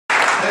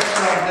Next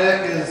on deck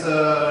is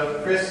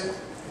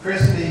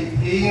Christy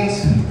Eanes.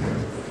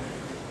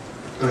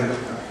 Go ahead.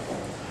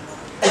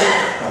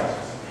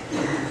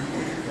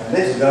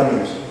 This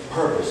zoning's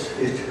purpose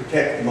is to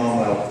protect the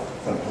Maumelle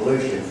from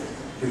pollution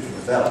due to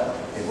development.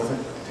 It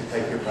wasn't to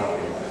take your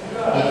property away.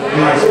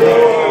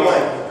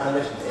 I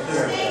listen to it.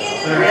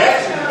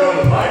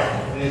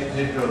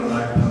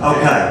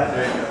 Okay.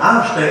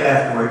 I'll stay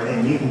afterwards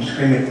and you can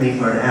scream at me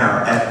for an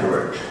hour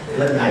afterwards.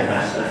 Let me have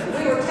my say.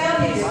 We were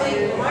telling you to speak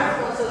in the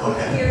microphone so we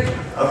can hear you.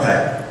 Okay.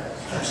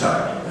 I'm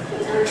sorry.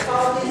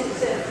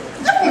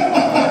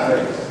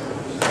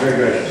 Very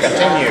good.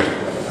 Continue.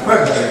 The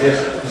purpose of this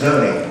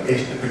zoning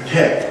is to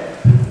protect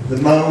the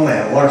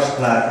Maumelle water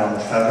supply for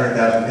almost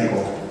 500,000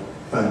 people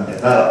from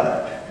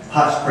development.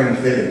 Hot Springs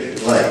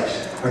Village,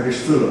 lakes, are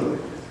just full of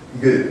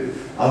good.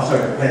 Also,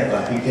 the plant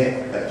life, you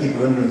can't keep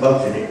running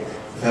boats in it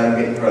without them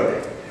getting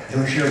corroded. And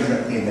we're sure we're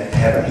not getting that to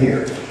happen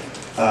here.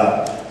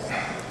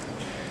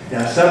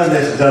 Now, some of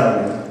this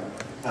zoning,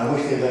 I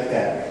wish they looked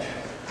at it.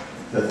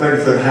 The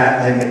 30-foot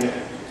height limit,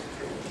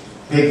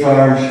 pig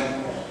farms,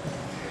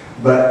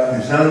 but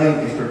the zoning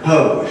is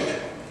proposed.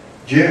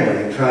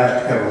 Generally, it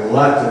tries to cover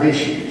lots of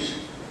issues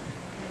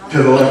to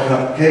avoid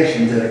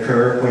complications that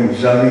occur when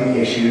zoning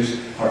issues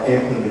are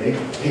implemented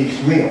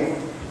piecemeal.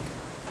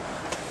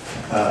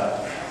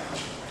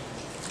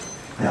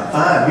 Now,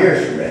 5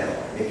 years from now,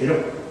 if you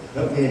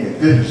don't get in a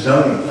good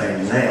zoning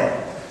plan now,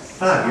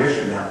 5 years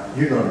from now,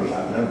 you're going to be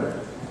outnumbered.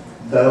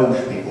 Those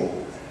people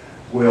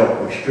will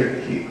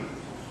restrict you.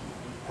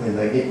 When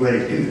they get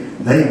ready to,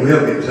 they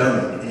will get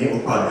zoning, and it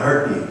will probably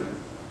hurt you.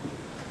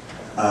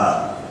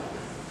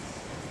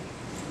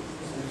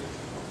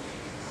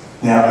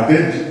 Now, a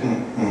good,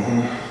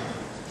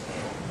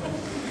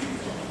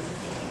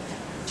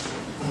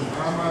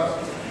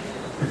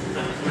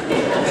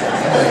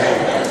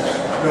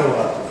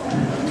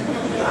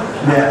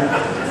 Now,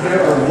 there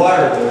are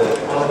water boards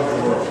all over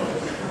the world.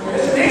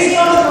 These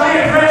ones are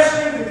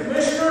addressing the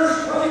commissioners.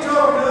 What are you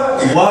talking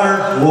about? Water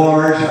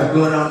wars are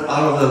going on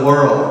all over the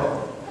world.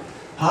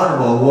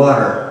 Potable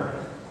water.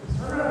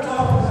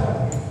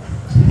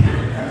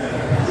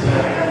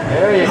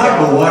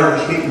 Potable water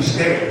is getting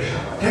scarce.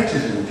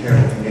 Texas is in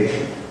terrible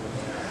condition.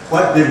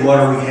 What good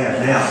water we have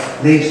now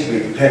needs to be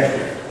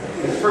protected.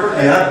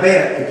 And I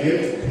bet if you...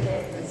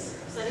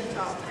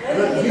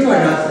 Look, you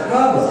are not the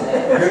problem.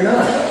 You're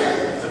not.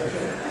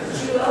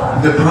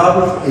 The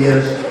problem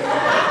is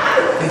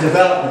the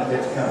development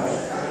that's coming.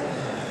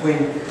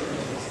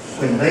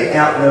 When they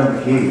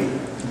outnumber you,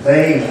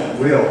 they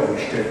will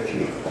restrict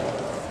you.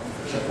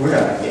 So we're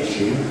not against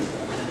you.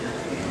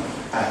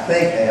 I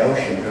think the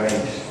ocean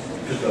drains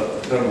to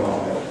the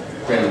long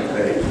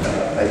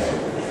basin.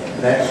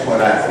 That's what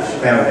I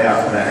found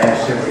out when I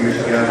asked several years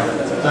ago.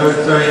 I would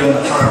tell you on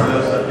the farm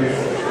bills up here.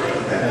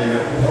 There you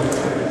go.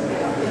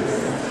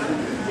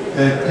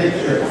 Okay, keep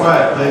your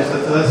quiet, please.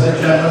 Let's the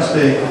gentleman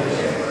speak.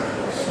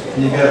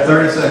 You got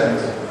 30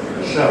 seconds.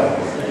 So,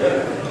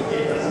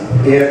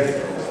 if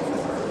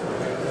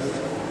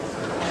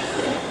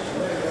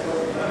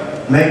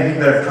maybe you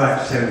better try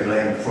to sell your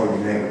land before your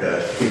neighbor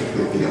does. Get a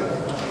good deal.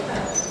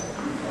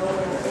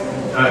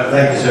 All right,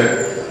 thank you, sir.